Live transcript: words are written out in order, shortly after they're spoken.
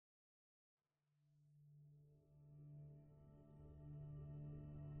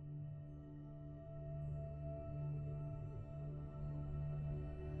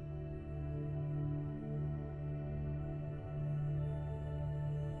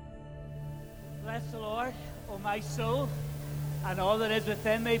Bless the Lord, O my soul, and all that is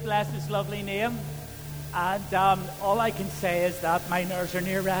within me, bless his lovely name. And all I can say is that my nerves are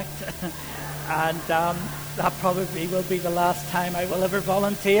near wrecked. And that probably will be the last time I will ever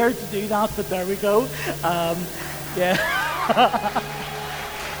volunteer to do that, but there we go. Yeah.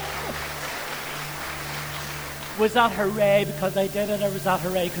 Was that hooray because I did it, or was that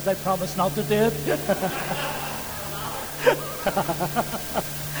hooray because I promised not to do it?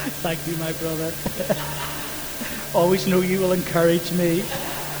 Thank you, my brother. Always know you will encourage me.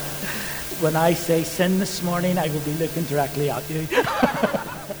 When I say sin this morning, I will be looking directly at you.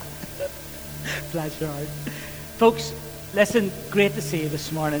 Bless your heart. Folks, listen, great to see you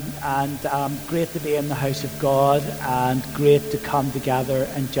this morning, and great to be in the house of God, and great to come together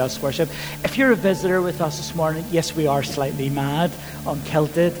and just worship. If you're a visitor with us this morning, yes, we are slightly mad,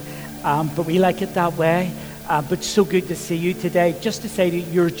 unkilted, but we like it that way. But so good to see you today. Just to say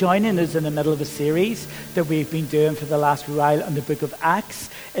that you're joining us in the middle of a series that we've been doing for the last while on the book of Acts.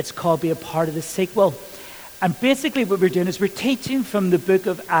 It's called Be a Part of the Sequel. And basically what we're doing is we're teaching from the book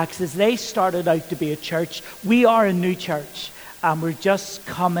of Acts as they started out to be a church. We are a new church. We're just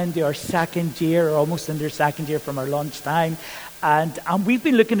coming to our second year, or almost into our second year from our lunchtime. And we've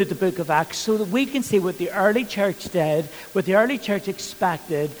been looking at the book of Acts so that we can see what the early church did, what the early church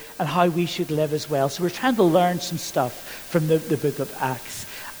expected, and how we should live as well. So we're trying to learn some stuff from the book of Acts.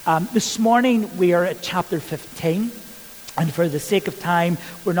 This morning we are at chapter 15. And for the sake of time,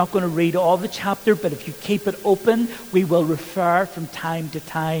 we're not going to read all the chapter, but if you keep it open, we will refer from time to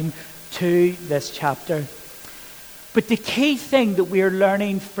time to this chapter. But the key thing that we are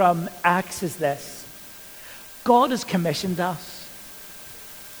learning from Acts is this. God has commissioned us.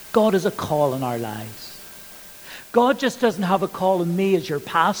 God has a call in our lives. God just doesn't have a call in me as your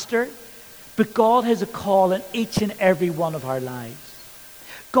pastor, but God has a call in each and every one of our lives.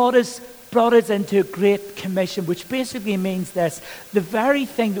 God has brought us into a great commission, which basically means this. The very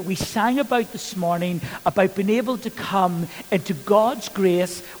thing that we sang about this morning, about being able to come into God's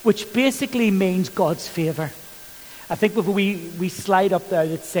grace, which basically means God's favor. I think if we slide up there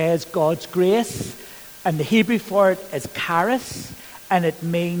that says God's grace, and the Hebrew for it is charis, and it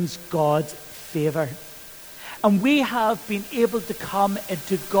means God's favor. And we have been able to come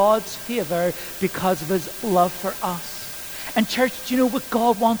into God's favor because of his love for us. And church, do you know what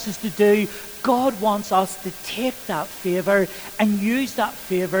God wants us to do? God wants us to take that favor and use that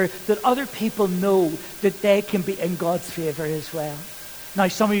favor that other people know that they can be in God's favor as well. Now,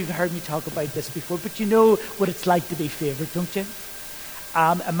 some of you have heard me talk about this before, but you know what it's like to be favored, don't you?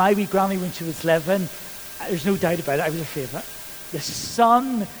 And my wee granny, when she was living, there's no doubt about it, I was her favourite. The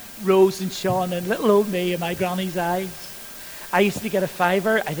sun rose and shone in little old me in my granny's eyes. I used to get a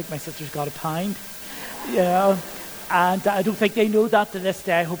fiver. I think my sister's got a pound. You know, and I don't think they know that to this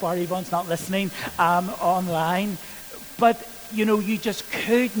day. I hope our Yvonne's not listening online. But, you know, you just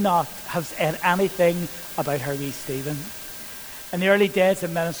could not have said anything about her wee Stephen. In the early days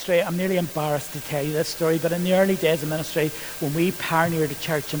of ministry, I'm nearly embarrassed to tell you this story, but in the early days of ministry, when we pioneered a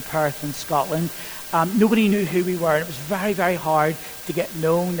church in Perth in Scotland, nobody knew who we were, and it was very, very hard to get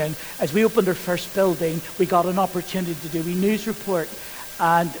known. And as we opened our first building, we got an opportunity to do a news report.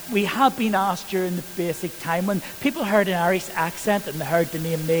 And we have been asked during the basic time, when people heard an Irish accent and they heard the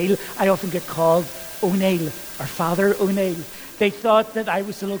name Neil, I often get called O'Neill, or Father O'Neill. They thought that I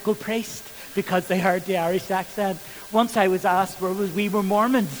was the local priest because they heard the Irish accent. Once I was asked where we were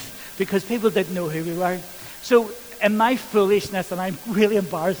Mormons, because people didn't know who we were. So in my foolishness, and I'm really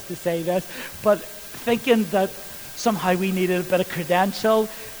embarrassed to say this, but thinking that somehow we needed a bit of credential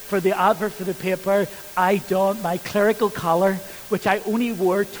for the advert for the paper, I donned my clerical collar, which I only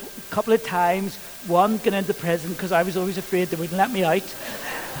wore a couple of times, one going into prison because I was always afraid they wouldn't let me out.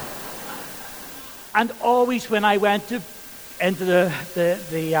 And always when I went into the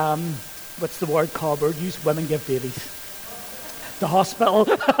what's the word called, where women give babies? The hospital.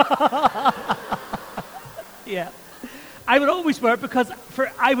 Yeah. I would always wear it because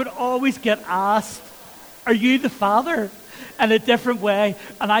I would always get asked, are you the father? In a different way.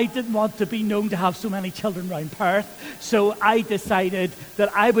 And I didn't want to be known to have so many children around Perth. So I decided that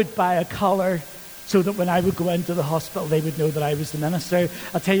I would buy a collar so that when I would go into the hospital, they would know that I was the minister.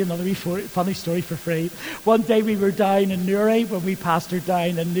 I'll tell you another funny story for free. One day we were down in Newry when we pastored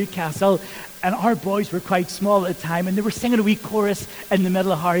down in Newcastle, and our boys were quite small at the time, and they were singing a wee chorus in the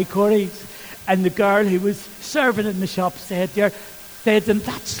middle of Harry Corey's. And the girl who was serving in the shop said to them,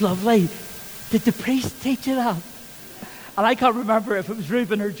 that's lovely. Did the priest teach you that? And I can't remember if it was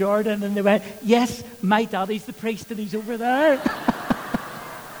Reuben or Jordan, and they went, yes, my daddy's the priest and he's over there.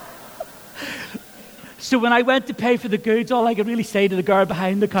 So when I went to pay for the goods, all I could really say to the girl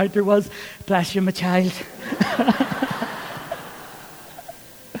behind the counter was, "Bless you, my child."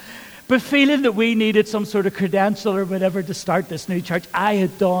 But feeling that we needed some sort of credential or whatever to start this new church, I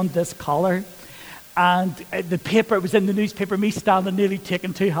had donned this collar. And the paper, it was in the newspaper, me standing nearly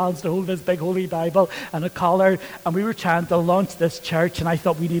taking two hands to hold this big holy Bible and a collar. And we were trying to launch this church, and I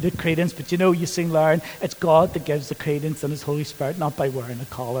thought we needed credence. But you soon learn it's God that gives the credence and His Holy Spirit, not by wearing a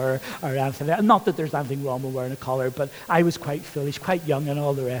collar or anything. And not that there's anything wrong with wearing a collar, but I was quite foolish, quite young and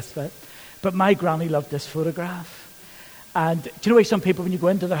all the rest of it. But my granny loved this photograph. And do you know why some people, when you go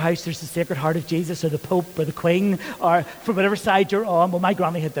into their house, there's the Sacred Heart of Jesus or the Pope or the Queen or from whatever side you're on? Well, my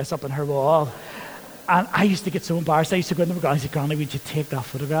granny had this up on her wall. And I used to get so embarrassed. I used to go into my granny and say, "Granny, would you take that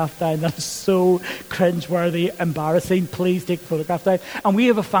photograph down? That's so cringeworthy, embarrassing. Please take the photograph down." And we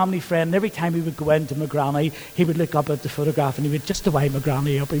have a family friend, and every time we would go into my granny, he would look up at the photograph and he would, just to wind my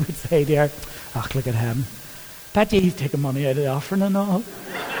granny up, he would say to her, "Oh, look at him. Bet you he's taking money out of the offering and all."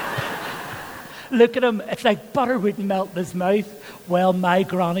 Look at him. It's like butter wouldn't melt in his mouth. Well, my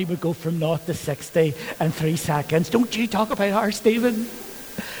granny would go from 0 to 60 in 3 seconds. Don't you talk about her, Stephen.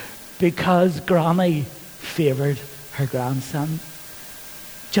 Because Granny favoured her grandson.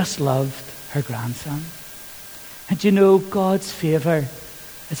 Just loved her grandson. And you know, God's favour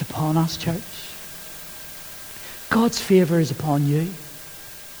is upon us, church. God's favour is upon you.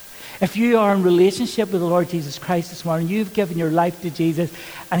 If you are in relationship with the Lord Jesus Christ this morning, you've given your life to Jesus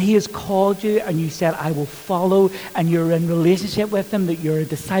and He has called you and you said, "I will follow," and you're in relationship with Him, that you're a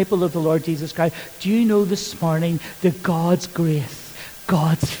disciple of the Lord Jesus Christ, do you know this morning that God's grace,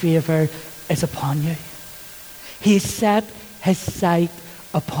 God's favour is upon you? He set His sight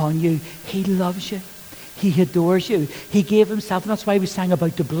upon you. He loves you. He adores you. He gave Himself. And that's why we sang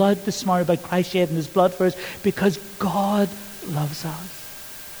about the blood this morning, about Christ shedding His blood for us, because God loves us.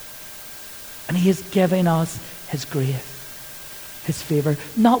 And He is giving us His grace, His favour,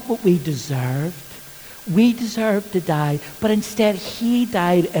 not what we deserved. We deserved to die, but instead He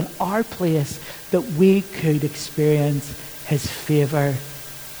died in our place that we could experience His favour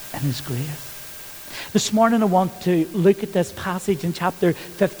and His grace. This morning I want to look at this passage in chapter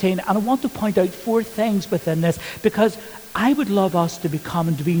 15, and I want to point out 4 things within this, because I would love us to become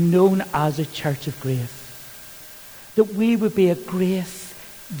and to be known as a church of grace. That we would be a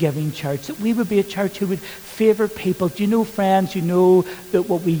grace-giving church, that we would be a church who would favour people. Do you know, friends, you know that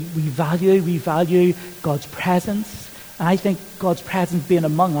what we value God's presence. And I think God's presence being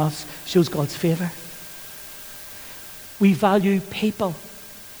among us shows God's favour. We value people,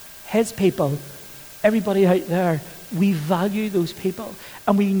 His people, everybody out there. We value those people,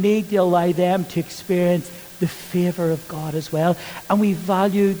 and we need to allow them to experience the favour of God as well. And we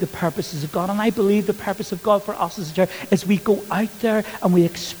value the purposes of God. And I believe the purpose of God for us as a church is we go out there and we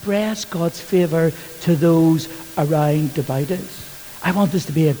express God's favour to those around about us. I want us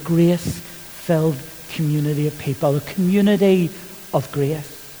to be a grace-filled community of people, a community of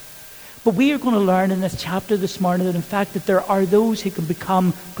grace. But we are going to learn in this chapter this morning that in fact that there are those who can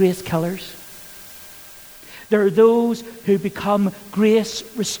become grace killers. There are those who become grace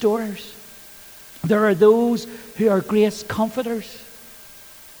restorers. There are those who are grace comforters.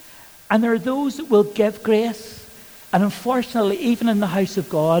 And there are those that will give grace. And unfortunately, even in the house of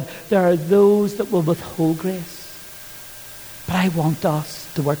God, there are those that will withhold grace. But I want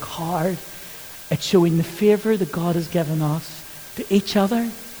us to work hard at showing the favour that God has given us to each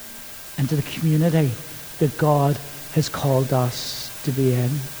other and to the community that God has called us to be in.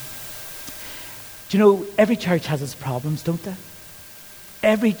 Do you know, every church has its problems, don't they?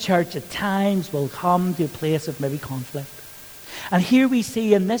 Every church at times will come to a place of maybe conflict. And here we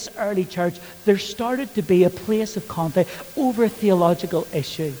see in this early church, there started to be a place of conflict over a theological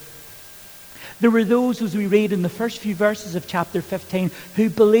issue. There were those, as we read in the first few verses of chapter 15, who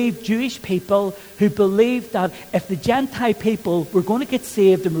believed, Jewish people, who believed that if the Gentile people were going to get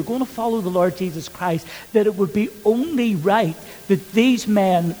saved and were going to follow the Lord Jesus Christ, that it would be only right that these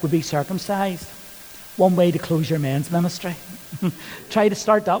men would be circumcised. One way to close your men's ministry. Try to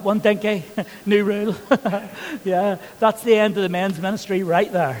start that one, Dinky. New rule. Yeah, that's the end of the men's ministry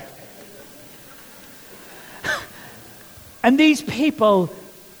right there. And these people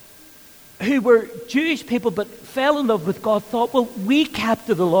who were Jewish people but fell in love with God thought, well, we kept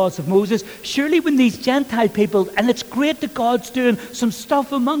to the laws of Moses. Surely when these Gentile people, and it's great that God's doing some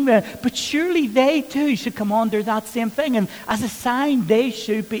stuff among them, but surely they too should come under that same thing. And as a sign, they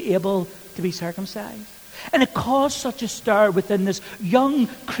should be able to be circumcised. And it caused such a stir within this young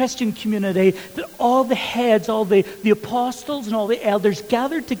Christian community that all the heads, all the apostles and all the elders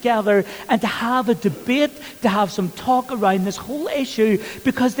gathered together and to have a debate, to have some talk around this whole issue,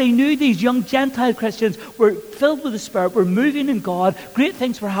 because they knew these young Gentile Christians were filled with the Spirit, were moving in God, great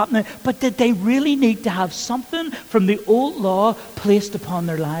things were happening, but did they really need to have something from the old law placed upon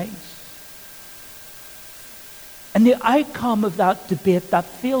their lives? And the outcome of that debate, that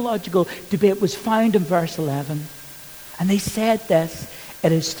theological debate, was found in verse 11. And they said this: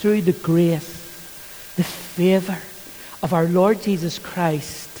 it is through the grace, the favour of our Lord Jesus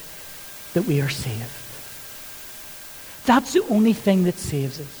Christ that we are saved. That's the only thing that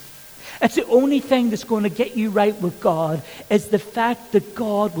saves us. It's the only thing that's going to get you right with God, is the fact that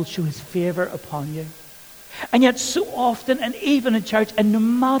God will show his favour upon you. And yet so often, and even in church, and no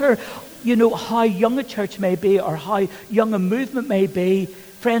matter how young a church may be or how young a movement may be,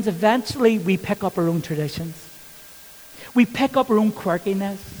 friends, eventually we pick up our own traditions. We pick up our own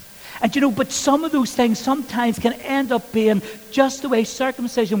quirkiness. And but some of those things sometimes can end up being just the way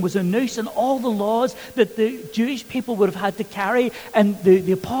circumcision was a noose and all the laws that the Jewish people would have had to carry, and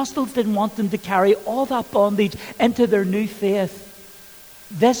the apostles didn't want them to carry all that bondage into their new faith.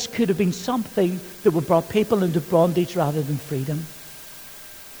 This could have been something that would brought people into bondage rather than freedom.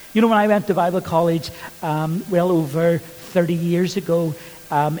 When I went to Bible college well over 30 years ago,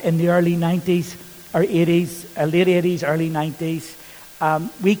 in the early 90s or 80s, late 80s, early 90s,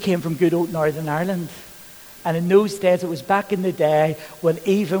 we came from good old Northern Ireland. And in those days, it was back in the day when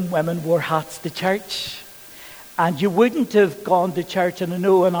even women wore hats to church. And you wouldn't have gone to church, and I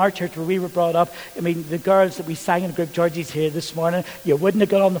know in our church where we were brought up, the girls that we sang in the group, Georgie's here this morning, you wouldn't have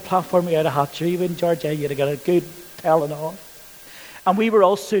got on the platform without a hat. Sure, you wouldn't, Georgia, you'd have got a good telling off. And we were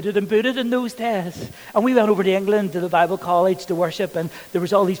all suited and booted in those days. And we went over to England to the Bible college to worship, and there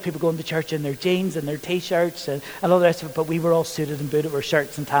was all these people going to church in their jeans and their T-shirts and all the rest of it, but we were all suited and booted with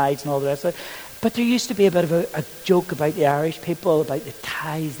shirts and ties and all the rest of it. But there used to be a bit of a joke about the Irish people, about the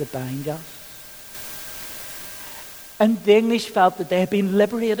ties that bind us. And the English felt that they had been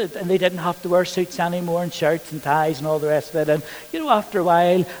liberated and they didn't have to wear suits anymore and shirts and ties and all the rest of it. And, after a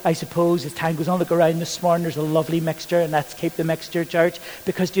while, I suppose, as time goes on, look around this morning, there's a lovely mixture, and let's keep the mixture, church.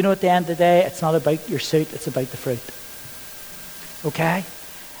 Because, at the end of the day, it's not about your suit, it's about the fruit. Okay?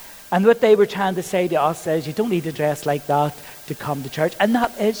 And what they were trying to say to us is, you don't need to dress like that to come to church. And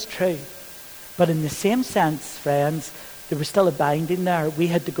that is true. But in the same sense, friends, there was still a binding there. We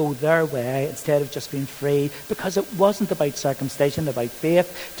had to go their way instead of just being free, because it wasn't about circumcision, about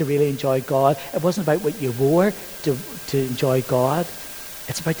faith to really enjoy God. It wasn't about what you wore to enjoy God.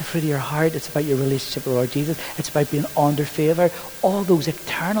 It's about the fruit of your heart. It's about your relationship with Lord Jesus. It's about being under favour. All those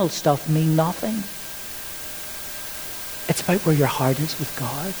external stuff mean nothing. It's about where your heart is with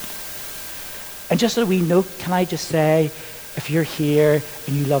God. And just so we know, can I just say, if you're here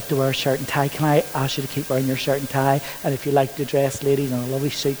and you love to wear a shirt and tie, can I ask you to keep wearing your shirt and tie? And if you like to dress, ladies, in a lovely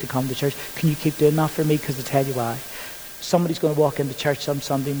suit to come to church, can you keep doing that for me? Because I'll tell you why. Somebody's going to walk into church some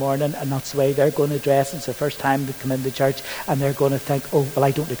Sunday morning, and that's the way they're going to dress. It's the first time they come into church, and they're going to think, oh, well,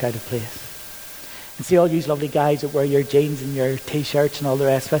 I don't look out of place. And see all you lovely guys that wear your jeans and your T-shirts and all the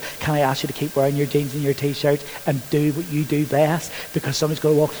rest of it, can I ask you to keep wearing your jeans and your T-shirts and do what you do best? Because somebody's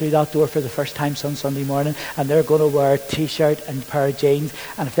going to walk through that door for the first time some Sunday morning, and they're going to wear a T-shirt and a pair of jeans,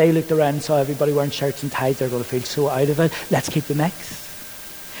 and if they looked around and saw everybody wearing shirts and ties, they're going to feel so out of it. Let's keep the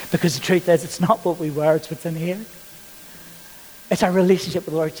mix. Because the truth is, it's not what we wear, it's what's in here. It's our relationship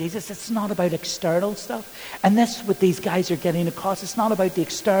with the Lord Jesus. It's not about external stuff. And this, what these guys are getting across, it's not about the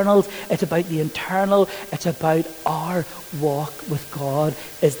externals, it's about the internal. It's about our walk with God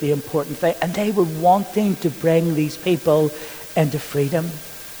is the important thing. And they were wanting to bring these people into freedom.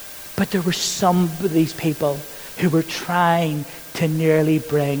 But there were some of these people who were trying to nearly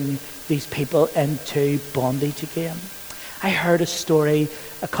bring these people into bondage again. I heard a story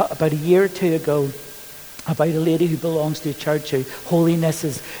about a year or two ago about a lady who belongs to a church who holiness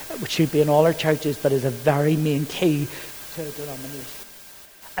is, which should be in all our churches, but is a very main key to a denomination.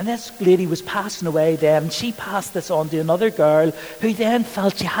 And this lady was passing away then, and she passed this on to another girl who then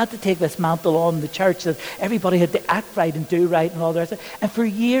felt she had to take this mantle on in the church, that everybody had to act right and do right and all the rest of it. And for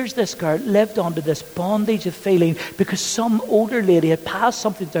years this girl lived under this bondage of feeling because some older lady had passed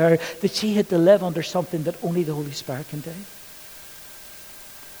something to her that she had to live under something that only the Holy Spirit can do.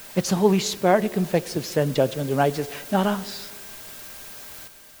 It's the Holy Spirit who convicts of sin, judgment, and righteousness, not us.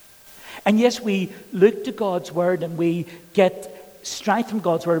 And yes, we look to God's word and we get strength from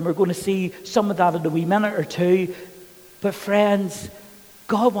God's word, and we're going to see some of that in a wee minute or two. But friends,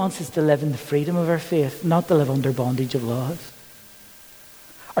 God wants us to live in the freedom of our faith, not to live under bondage of laws.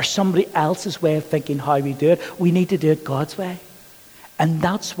 or somebody else's way of thinking how we do it. We need to do it God's way. And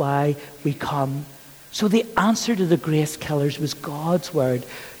that's why we come. So the answer to the grace killers was God's word.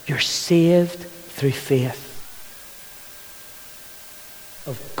 You're saved through faith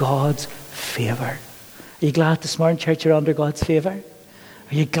of God's favour. Are you glad this morning, church, you're under God's favour?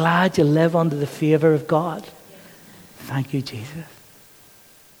 Are you glad you live under the favour of God? Thank you, Jesus.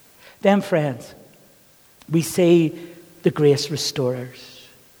 Then, friends, we see the grace restorers.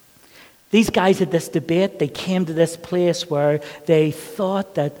 These guys had this debate. They came to this place where they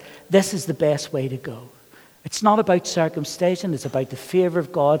thought that this is the best way to go. It's not about circumcision, it's about the favour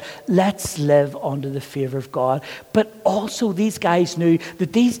of God. Let's live under the favour of God. But also these guys knew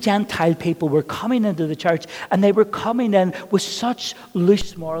that these Gentile people were coming into the church, and they were coming in with such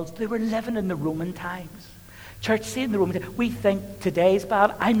loose morals. They were living in the Roman times. Church, see, in the Roman times, we think today's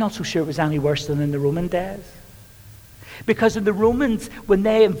bad. I'm not so sure it was any worse than in the Roman days. Because in the Romans, when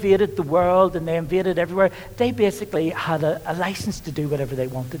they invaded the world and they invaded everywhere, they basically had a license to do whatever they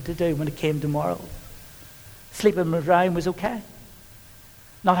wanted to do when it came to morals. Sleeping around was okay.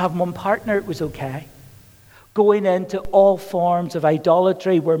 Not having one partner was okay. Going into all forms of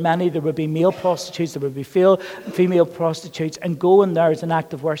idolatry, where there would be male prostitutes, there would be female prostitutes, and going there as an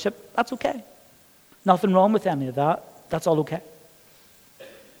act of worship, that's okay. Nothing wrong with any of that. That's all okay.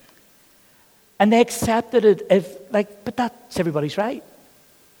 And they accepted it but that's everybody's right.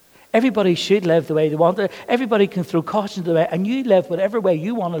 Everybody should live the way they want to. Everybody can throw caution to the way, and you live whatever way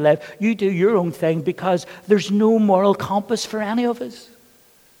you want to live. You do your own thing, because there's no moral compass for any of us.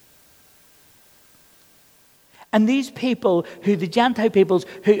 And these people, the Gentile peoples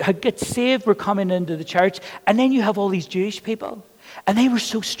who had got saved, were coming into the church, and then you have all these Jewish people, and they were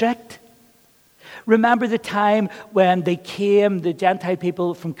so strict. Remember the time when the Gentile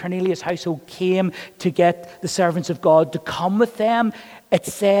people from Cornelius' household came to get the servants of God to come with them? It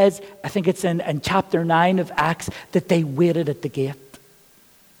says, I think it's in chapter 9 of Acts, that they waited at the gate.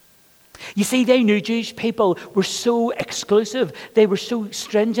 You see, they knew Jewish people were so exclusive, they were so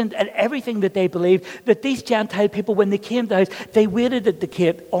stringent at everything that they believed, that these Gentile people, when they came to the house, they waited at the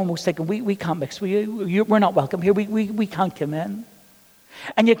gate, almost thinking, we can't mix with you, we're not welcome here, we can't come in.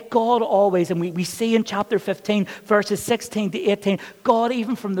 And yet God always, and we see in chapter 15, verses 16 to 18, God,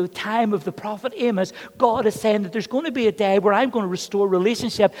 even from the time of the prophet Amos, God is saying that there's going to be a day where I'm going to restore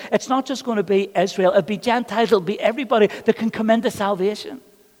relationship. It's not just going to be Israel, it'll be Gentiles, it'll be everybody that can come into salvation.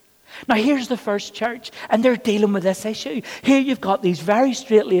 Now here's the first church, and they're dealing with this issue. Here you've got these very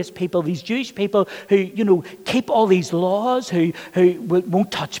straight-laced people, these Jewish people who, keep all these laws, who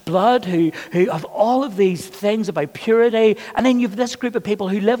won't touch blood, who have all of these things about purity, and then you've this group of people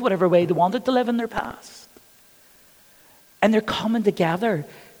who live whatever way they wanted to live in their past. And they're coming together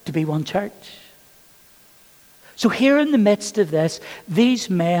to be one church. So here in the midst of this, these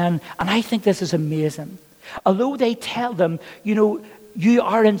men, and I think this is amazing, although they tell them, you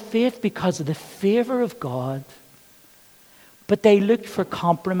are in faith because of the favour of God, but they looked for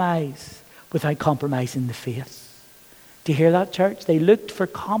compromise without compromising the faith. Do you hear that, church? They looked for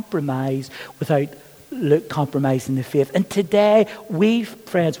compromise without compromising the faith. And today,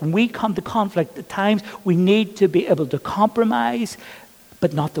 friends, when we come to conflict, at times we need to be able to compromise,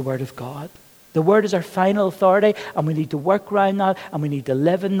 but not the Word of God. The Word is our final authority, and we need to work around that, and we need to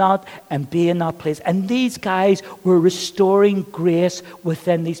live in that and be in that place. And these guys were restoring grace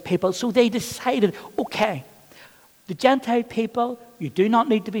within these people. So they decided, okay, the Gentile people, you do not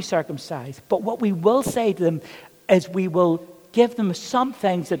need to be circumcised. But what we will say to them is we will give them some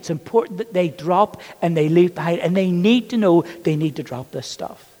things that's important that they drop and they leave behind. And they need to know they need to drop this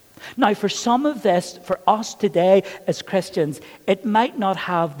stuff. Now, for some of this, for us today as Christians, it might not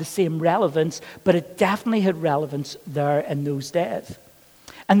have the same relevance, but it definitely had relevance there in those days.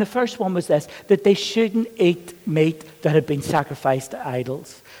 And the first one was this, that they shouldn't eat meat that had been sacrificed to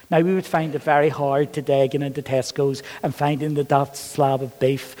idols. Now, we would find it very hard today getting into Tesco's and finding that slab of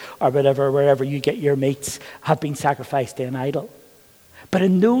beef or whatever, wherever you get your meats, have been sacrificed to an idol. But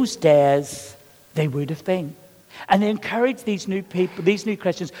in those days, they would have been. And they encouraged these new people, these new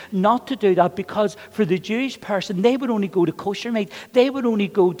Christians, not to do that, because for the Jewish person, they would only go to kosher meat. They would only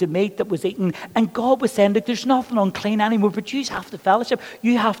go to meat that was eaten. And God was saying, look, there's nothing unclean anymore, but Jews have to fellowship.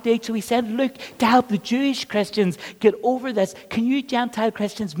 You have to eat. So he said, look, to help the Jewish Christians get over this, can you Gentile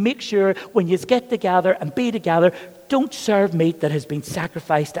Christians make sure when you get together and be together, don't serve meat that has been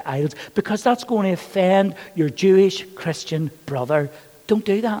sacrificed to idols, because that's going to offend your Jewish Christian brother. Don't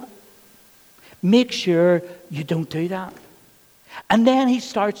do that. Make sure you don't do that. And then he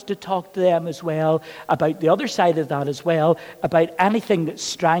starts to talk to them as well about the other side of that as well, about anything that's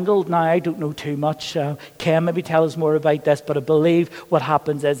strangled. Now, I don't know too much. Ken maybe tell us more about this, but I believe what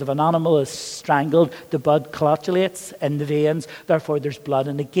happens is if an animal is strangled, the blood coagulates in the veins, therefore there's blood.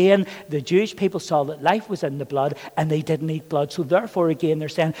 And again, the Jewish people saw that life was in the blood and they didn't eat blood. So therefore, again, they're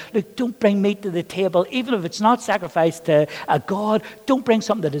saying, look, don't bring meat to the table, even if it's not sacrificed to a god. Don't bring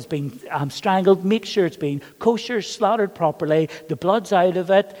something that has been strangled. Make sure it's been kosher, slaughtered properly. The blood's out of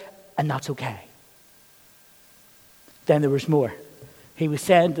it, and that's okay. Then there was more. He was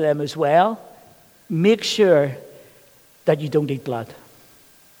saying to them as well, make sure that you don't eat blood.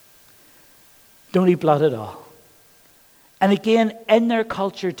 Don't eat blood at all. And again, in their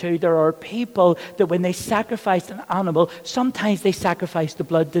culture too, there are people that when they sacrifice an animal, sometimes they sacrifice the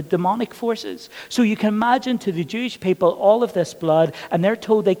blood to demonic forces. So you can imagine to the Jewish people all of this blood, and they're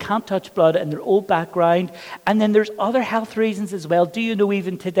told they can't touch blood in their old background. And then there's other health reasons as well. Do you know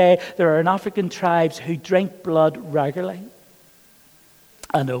even today there are African tribes who drink blood regularly?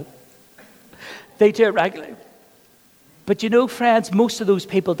 I know. They do it regularly. But you know, friends, most of those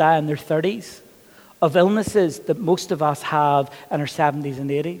people die in their 30s. Of illnesses that most of us have in our 70s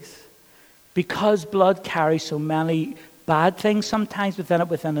and 80s. Because blood carries so many bad things sometimes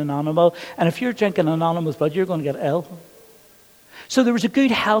within an animal. And if you're drinking an animal's blood, you're going to get ill. So there was a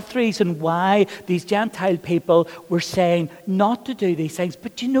good health reason why these Gentile people were saying not to do these things.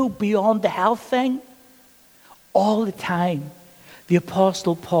 But you know, beyond the health thing, all the time, the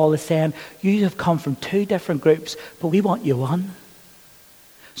Apostle Paul is saying, you have come from two different groups, but we want you one.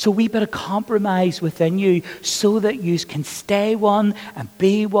 So we better compromise within you so that you can stay one and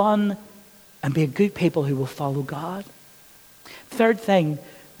be a good people who will follow God. Third thing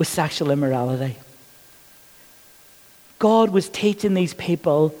was sexual immorality. God was teaching these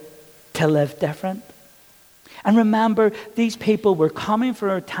people to live different. And remember, these people were coming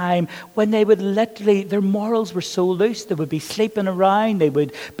from a time when they would literally, their morals were so loose, they would be sleeping around, they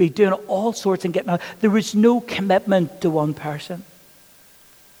would be doing all sorts and getting out. There was no commitment to one person.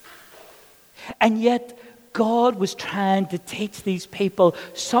 And yet, God was trying to teach these people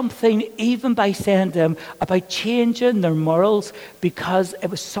something, even by saying to them about changing their morals, because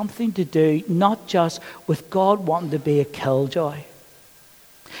it was something to do not just with God wanting to be a killjoy.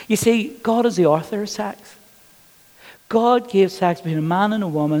 You see, God is the author of sex. God gave sex between a man and a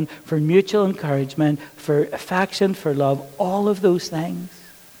woman for mutual encouragement, for affection, for love, all of those things,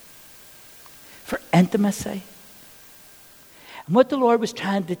 for intimacy. And what the Lord was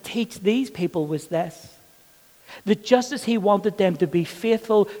trying to teach these people was this, that just as he wanted them to be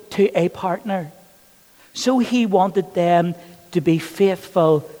faithful to a partner, so he wanted them to be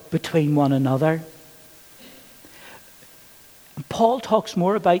faithful between one another. And Paul talks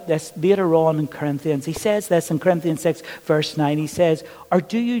more about this later on in Corinthians. He says this in Corinthians 6, verse 9. He says, or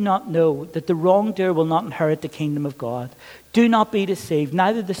do you not know that the wrongdoer will not inherit the kingdom of God? Do not be deceived.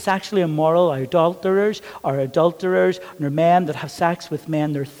 Neither the sexually immoral, or adulterers, nor men that have sex with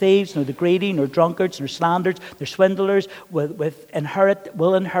men, nor thieves, nor the greedy, nor drunkards, nor slanderers, nor swindlers will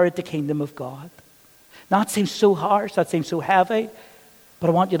inherit the kingdom of God. Now, that seems so harsh, that seems so heavy, but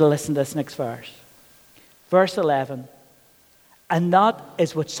I want you to listen to this next verse. Verse 11. And that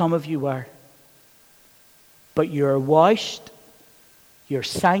is what some of you are. But you're washed, you're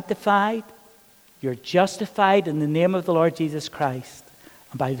sanctified, you're justified in the name of the Lord Jesus Christ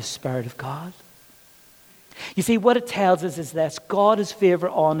and by the Spirit of God. You see, what it tells us is this. God has favor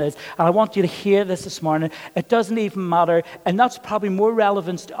on us. And I want you to hear this morning. It doesn't even matter. And that's probably more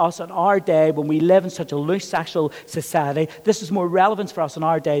relevant to us in our day when we live in such a loose sexual society. This is more relevant for us in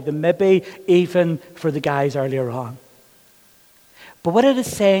our day than maybe even for the guys earlier on. But what it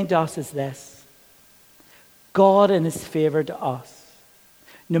is saying to us is this. God in his favor to us,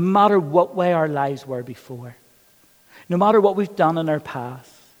 no matter what way our lives were before, no matter what we've done in our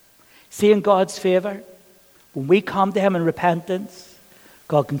past, seeing God's favor, when we come to him in repentance,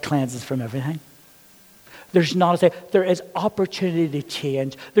 God can cleanse us from everything. There is opportunity to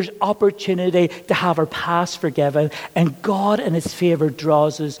change. There's opportunity to have our past forgiven. And God in his favor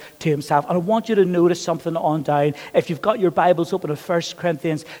draws us to himself. And I want you to notice something on down. If you've got your Bibles open to 1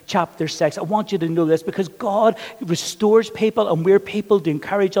 Corinthians chapter 6, I want you to know this because God restores people and we're people to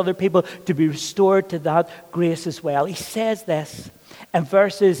encourage other people to be restored to that grace as well. He says this in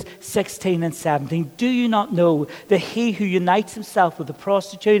verses 16 and 17, do you not know that he who unites himself with a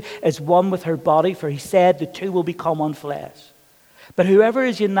prostitute is one with her body? For he said the two will become one flesh. But whoever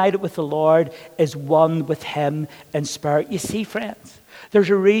is united with the Lord is one with him in spirit. You see, friends, there's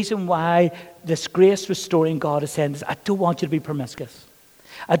a reason why this grace restoring God is saying this. I don't want you to be promiscuous.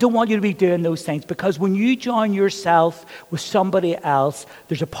 I don't want you to be doing those things, because when you join yourself with somebody else,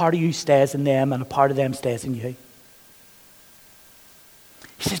 there's a part of you stays in them and a part of them stays in you.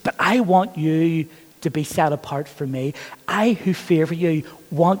 He says, but I want you to be set apart for me. I, who favor you,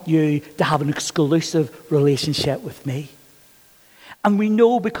 want you to have an exclusive relationship with me. And we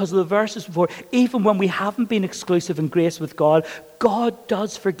know, because of the verses before, even when we haven't been exclusive in grace with God, God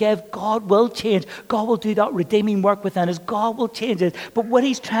does forgive. God will change. God will do that redeeming work within us. God will change it. But what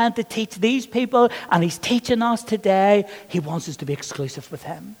he's trying to teach these people, and he's teaching us today, he wants us to be exclusive with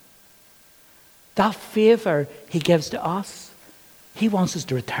him. That favor he gives to us, he wants us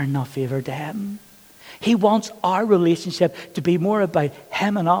to return that favor to him. He wants our relationship to be more about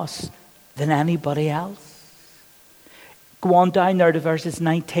him and us than anybody else. Go on down there to verses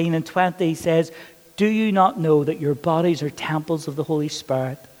 19 and 20. He says, do you not know that your bodies are temples of the Holy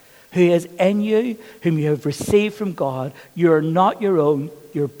Spirit, who is in you, whom you have received from God? You are not your own.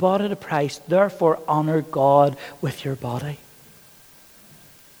 You're bought at a price. Therefore, honor God with your body.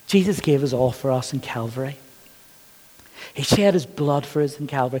 Jesus gave his all for us in Calvary. He shed his blood for us in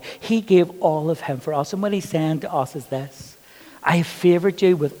Calvary. He gave all of him for us. And what he's saying to us is this: I have favored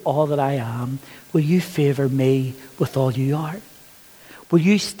you with all that I am. Will you favor me with all you are? Will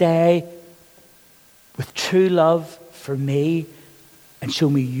you stay with true love for me and show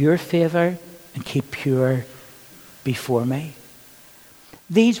me your favor and keep pure before me?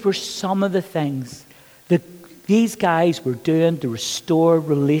 These were some of the things that these guys were doing to restore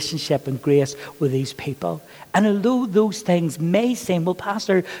relationship and grace with these people. And although those things may seem, well,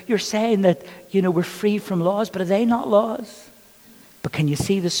 Pastor, you're saying that, we're free from laws, but are they not laws? But can you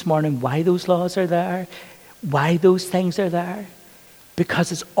see this morning why those laws are there? Why those things are there?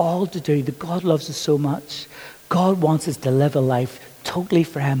 Because it's all to do that God loves us so much. God wants us to live a life totally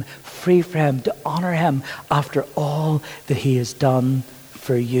for him, free for him, to honor him after all that he has done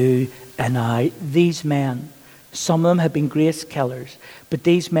for you and I. These men, some of them have been grace killers, but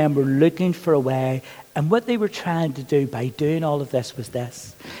these men were looking for a way. And what they were trying to do by doing all of this was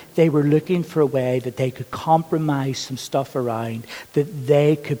this: they were looking for a way that they could compromise some stuff around, that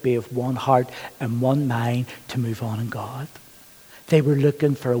they could be of one heart and one mind to move on in God. They were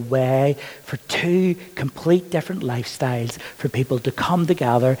looking for a way for two complete different lifestyles for people to come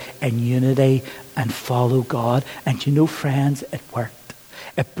together in unity and follow God. And friends, it worked.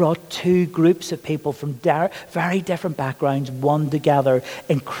 It brought two groups of people from very different backgrounds, one together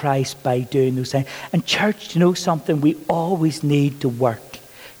in Christ by doing those things. And church, something? We always need to work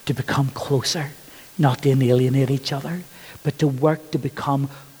to become closer, not to alienate each other, but to work to become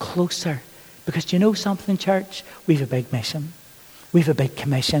closer. Because something, church? We have a big mission. We have a big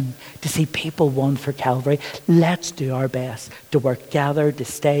commission to see people won for Calvary. Let's do our best to work together, to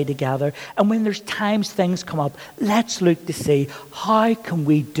stay together. And when there's times things come up, let's look to see how can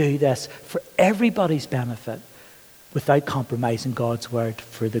we do this for everybody's benefit without compromising God's word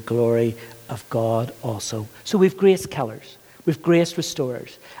for the glory of God also. So we've grace killers, we've grace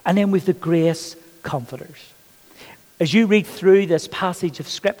restorers, and then we've the grace comforters. As you read through this passage of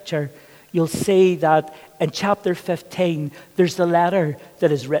Scripture, you'll see that in chapter 15, there's the letter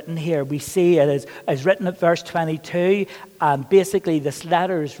that is written here. We see it as written at verse 22. And basically, this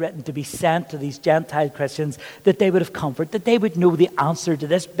letter is written to be sent to these Gentile Christians, that they would have comfort, that they would know the answer to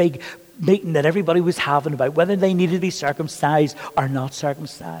this big meeting that everybody was having about whether they needed to be circumcised or not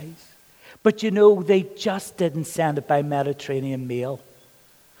circumcised. But they just didn't send it by Mediterranean mail.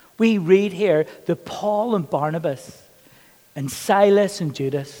 We read here that Paul and Barnabas and Silas and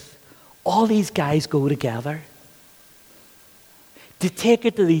Judas, all these guys go together to take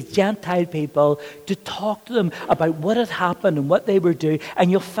it to these Gentile people, to talk to them about what had happened and what they were doing.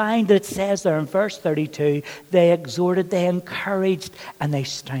 And you'll find that it says there in verse 32, they exhorted, they encouraged, and they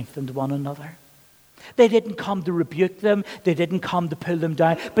strengthened one another. They didn't come to rebuke them. They didn't come to pull them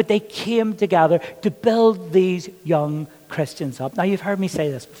down. But they came together to build these young Christians up. Now, you've heard me say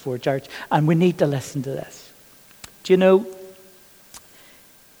this before, church, and we need to listen to this. Do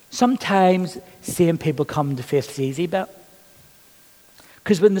sometimes seeing people come to faith is easy, but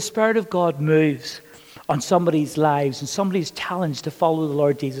because when the Spirit of God moves on somebody's lives and somebody's challenged to follow the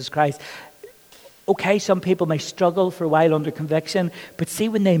Lord Jesus Christ, okay, some people may struggle for a while under conviction, but see,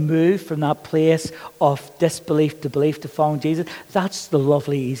 when they move from that place of disbelief to belief to following Jesus, that's the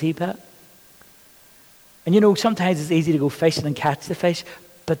lovely easy bit. And sometimes it's easy to go fishing and catch the fish,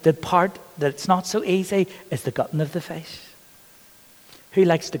 but the part that's not so easy is the gutting of the fish. Who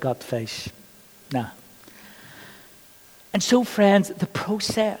likes to gut fish? Nah. And so, friends, the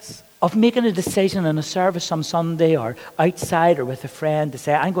process of making a decision in a service on Sunday or outside or with a friend to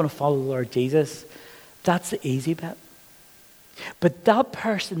say, I'm going to follow the Lord Jesus, that's the easy bit. But that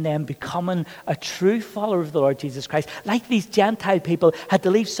person then becoming a true follower of the Lord Jesus Christ, like these Gentile people, had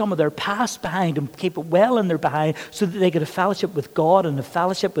to leave some of their past behind and keep it well in their behind so that they could have fellowship with God and a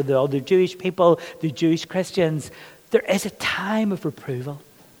fellowship with the other Jewish people, the Jewish Christians. There is a time of reproval.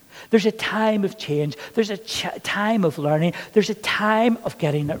 There's a time of change. There's a time of learning. There's a time of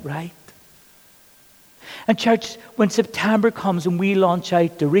getting it right. And church, when September comes and we launch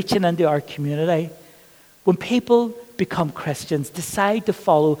out to reaching into our community, when people become Christians, decide to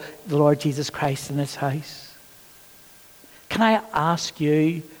follow the Lord Jesus Christ in His house, can I ask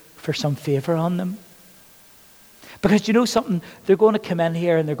you for some favor on them? Because you know something, they're going to come in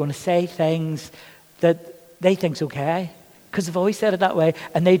here and they're going to say things that they think's okay, because they've always said it that way,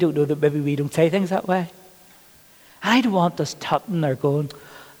 and they don't know that maybe we don't say things that way. I don't want us tutting or going,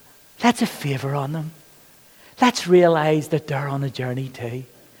 let's a favor on them. Let's realize that they're on a journey too.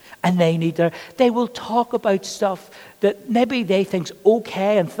 And they will talk about stuff that maybe they think's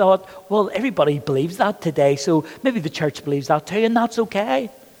okay and thought, well, everybody believes that today, so maybe the church believes that too, and that's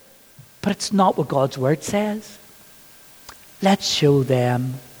okay. But it's not what God's word says. Let's show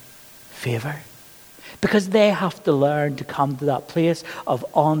them favor. Because they have to learn to come to that place of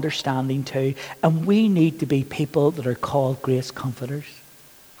understanding too. And we need to be people that are called grace comforters.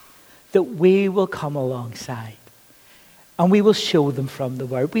 That we will come alongside. And we will show them from the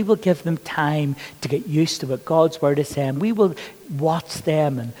Word. We will give them time to get used to what God's Word is saying. We will watch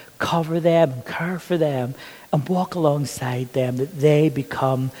them and cover them and care for them and walk alongside them, that they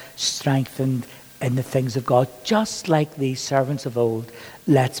become strengthened in the things of God. Just like these servants of old,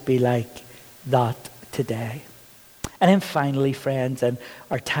 let's be like that today. And then finally, friends, and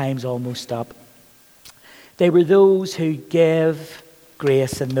our time's almost up, they were those who gave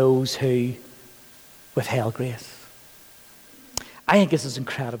grace and those who withheld grace. I think this is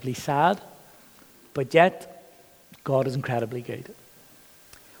incredibly sad, but yet God is incredibly good.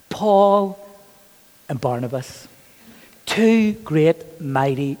 Paul and Barnabas, two great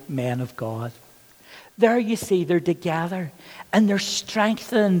mighty men of God. There you see they're together and they're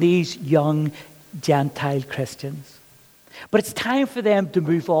strengthening these young Gentile Christians. But it's time for them to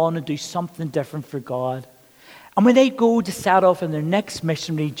move on and do something different for God. And when they go to set off on their next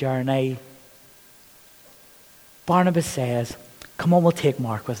missionary journey, Barnabas says, come on, we'll take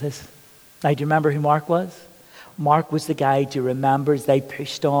Mark with us. Now, do you remember who Mark was? Mark was the guy, do you remember, as they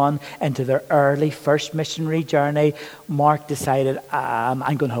pushed on into their early first missionary journey, Mark decided,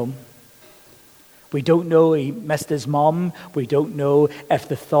 I'm going home. We don't know, he missed his mum. We don't know if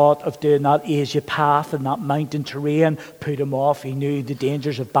the thought of doing that Asia path and that mountain terrain put him off. He knew the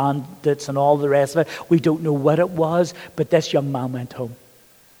dangers of bandits and all the rest of it. We don't know what it was, but this young man went home.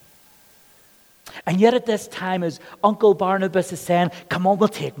 And yet at this time, his Uncle Barnabas is saying, come on, we'll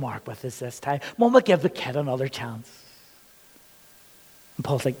take Mark with us this time. Come on, we'll give the kid another chance. And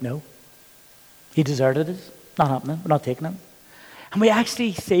Paul's like, no. He deserted us. Not happening. We're not taking him. And we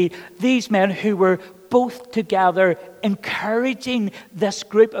actually see these men who were both together encouraging this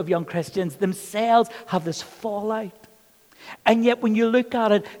group of young Christians themselves have this fallout. And yet when you look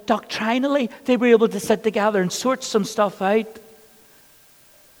at it doctrinally, they were able to sit together and sort some stuff out.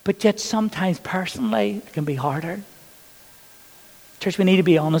 But yet sometimes personally, it can be harder. Church, we need to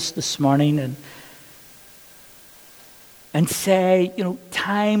be honest this morning and say,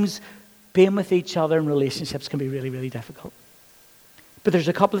 times being with each other in relationships can be really, really difficult. But there's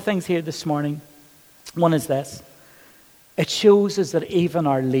a couple of things here this morning. One is this. It shows us that even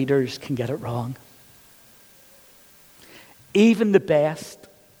our leaders can get it wrong. Even the best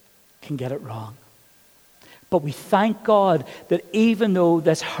can get it wrong. But we thank God that even though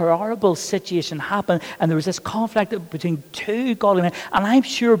this horrible situation happened and there was this conflict between two godly men, and I'm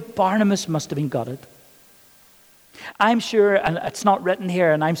sure Barnabas must have been gutted. I'm sure, and it's not written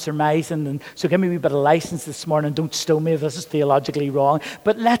here, and I'm surmising, and so give me a wee bit of license this morning. Don't stone me if this is theologically wrong.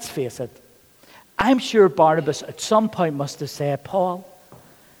 But let's face it. I'm sure Barnabas at some point must have said, Paul,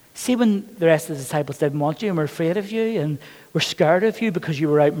 see when the rest of the disciples didn't want you and were afraid of you and were scared of you because you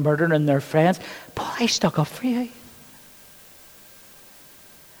were out murdering their friends. Paul, I stuck up for you.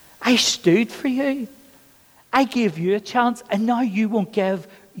 I stood for you. I gave you a chance, and now you won't give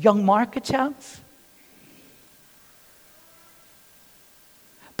young Mark a chance.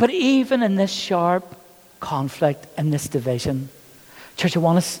 But even in this sharp conflict and this division, church, I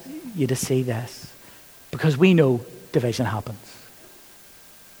want you to see this, because we know division happens.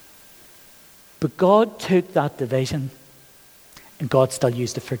 But God took that division and God still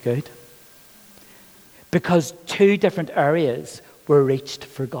used it for good. Because two different areas were reached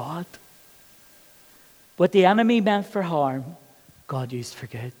for God. What the enemy meant for harm, God used for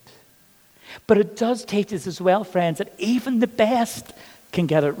good. But it does teach us as well, friends, that even the best can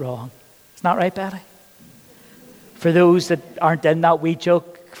get it wrong. Isn't that right, Betty? For those that aren't in that, we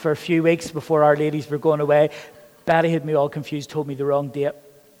joke for a few weeks before our ladies were going away, Betty had me all confused, told me the wrong date.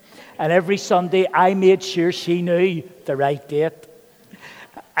 And every Sunday, I made sure she knew the right date.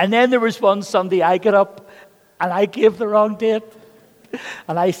 And then there was one Sunday I got up and I gave the wrong date.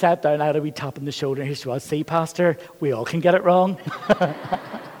 And I sat down, I had a wee tap on the shoulder, and he said, well, see, Pastor, we all can get it wrong.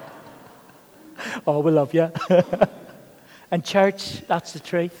 Oh, we love you. And church, that's the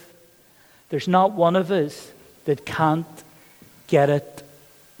truth. There's not one of us that can't get it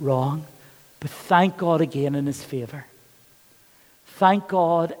wrong. But thank God again in his favor. Thank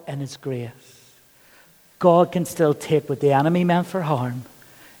God in his grace. God can still take what the enemy meant for harm,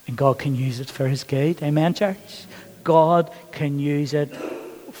 and God can use it for his good. Amen, church? God can use it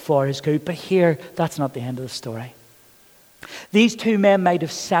for his good. But here, that's not the end of the story. These two men might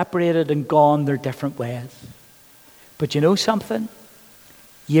have separated and gone their different ways. But you know something?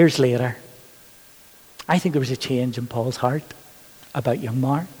 Years later, I think there was a change in Paul's heart about young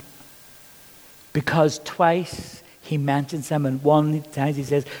Mark. Because twice he mentions him, and one time he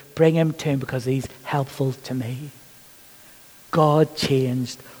says, bring him to him because he's helpful to me. God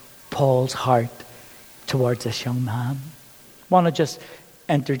changed Paul's heart towards this young man. I want to just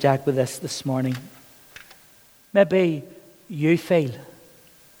interject with this morning. Maybe you feel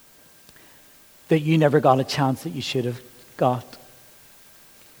that you never got a chance that you should have got.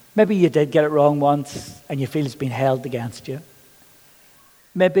 Maybe you did get it wrong once and you feel it's been held against you.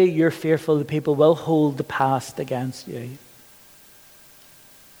 Maybe you're fearful that people will hold the past against you.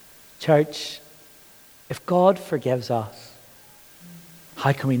 Church, if God forgives us,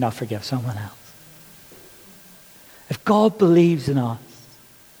 how can we not forgive someone else? If God believes in us,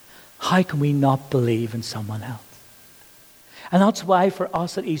 how can we not believe in someone else? And that's why for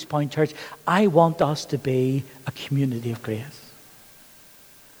us at East Point Church, I want us to be a community of grace.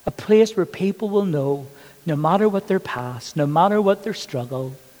 A place where people will know, no matter what their past, no matter what their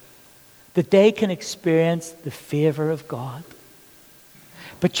struggle, that they can experience the favor of God.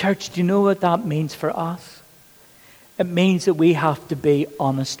 But church, do you know what that means for us? It means that we have to be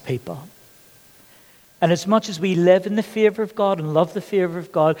honest people. And as much as we live in the favor of God and love the favor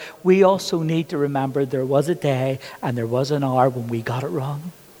of God, we also need to remember there was a day and there was an hour when we got it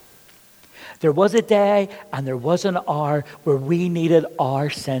wrong. There was a day and there was an hour where we needed our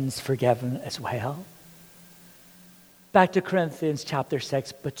sins forgiven as well. Back to Corinthians chapter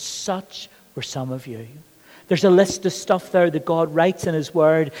 6, but such were some of you. There's a list of stuff there that God writes in his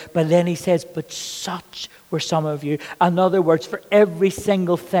word, but then he says, but such were some of you. In other words, for every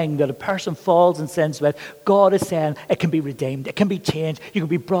single thing that a person falls and sins with, God is saying it can be redeemed, it can be changed, you can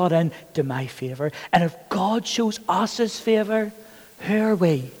be brought in to my favor. And if God shows us his favor, who are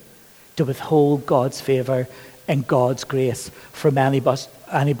we to withhold God's favor and God's grace from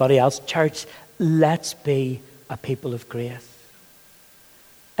anybody else? Church, let's be a people of grace.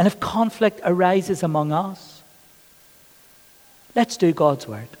 And if conflict arises among us, let's do God's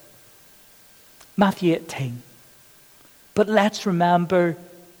word. Matthew 18. But let's remember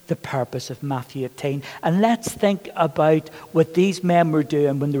the purpose of Matthew 18. And let's think about what these men were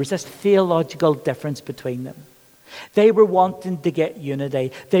doing when there was this theological difference between them. They were wanting to get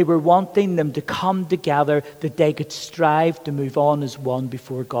unity. They were wanting them to come together that they could strive to move on as one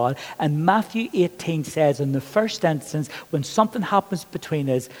before God. And Matthew 18 says in the first instance, when something happens between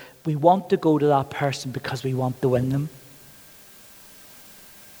us, we want to go to that person because we want to win them.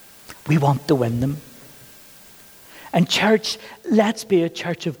 We want to win them. And church, let's be a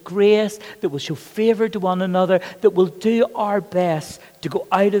church of grace that will show favor to one another, that will do our best to go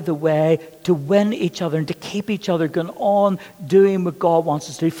out of the way, to win each other and to keep each other going on doing what God wants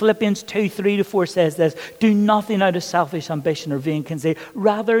us to do. Philippians 2:3-4 says this, do nothing out of selfish ambition or vain conceit.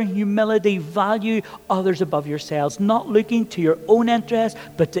 Rather, in humility, value others above yourselves, not looking to your own interest,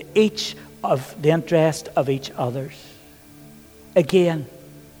 but to each of the interest of each others. Again,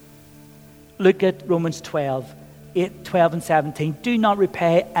 look at Romans 12 and 17. Do not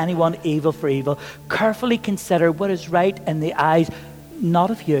repay anyone evil for evil. Carefully consider what is right in the eyes,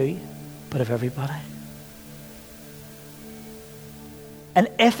 not of you, but of everybody. And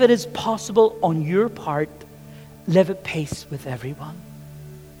if it is possible on your part, live at peace with everyone.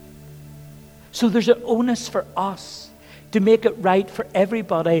 So there's an onus for us to make it right for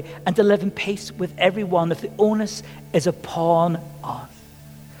everybody and to live in peace with everyone if the onus is upon us.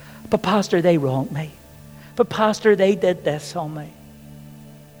 But Pastor, they wronged me. But Pastor, they did this on me.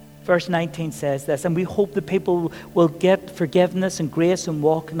 Verse 19 says this, and we hope that people will get forgiveness and grace and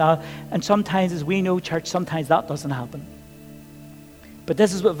walk in that. And sometimes, as we know, church, sometimes that doesn't happen. But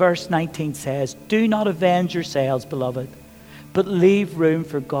this is what verse 19 says. Do not avenge yourselves, beloved, but leave room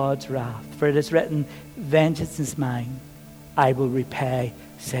for God's wrath. For it is written, vengeance is mine, I will repay,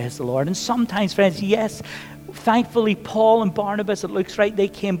 says the Lord. And sometimes, friends, yes, thankfully, Paul and Barnabas, it looks right, they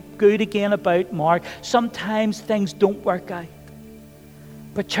came good again about Mark. Sometimes things don't work out.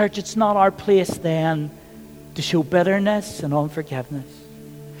 But church, it's not our place then to show bitterness and unforgiveness.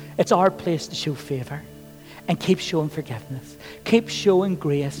 It's our place to show favor and keep showing forgiveness. Keep showing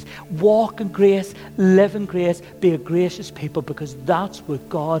grace. Walk in grace, live in grace, be a gracious people, because that's what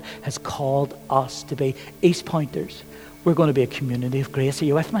God has called us to be. East Pointers, we're going to be a community of grace. Are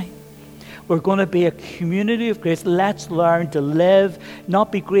you with me? We're going to be a community of grace. Let's learn to live,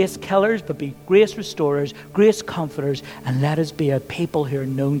 not be grace killers, but be grace restorers, grace comforters, and let us be a people who are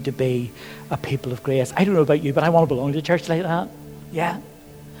known to be a people of grace. I don't know about you, but I want to belong to a church like that. Yeah.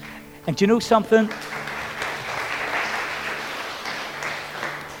 And do you know something?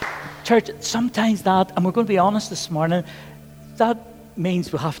 Church, sometimes that, and we're going to be honest this morning, that means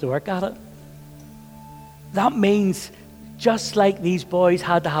we'll have to work at it. That means just like these boys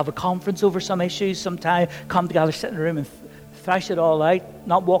had to have a conference over some issues, sometime come together, sit in a room and thrash it all out,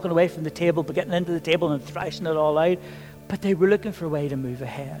 not walking away from the table, but getting into the table and thrashing it all out. But they were looking for a way to move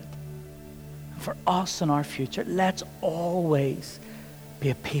ahead. For us and our future, let's always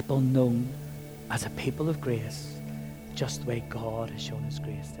be a people known as a people of grace, just the way God has shown his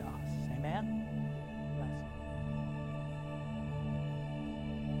grace to us.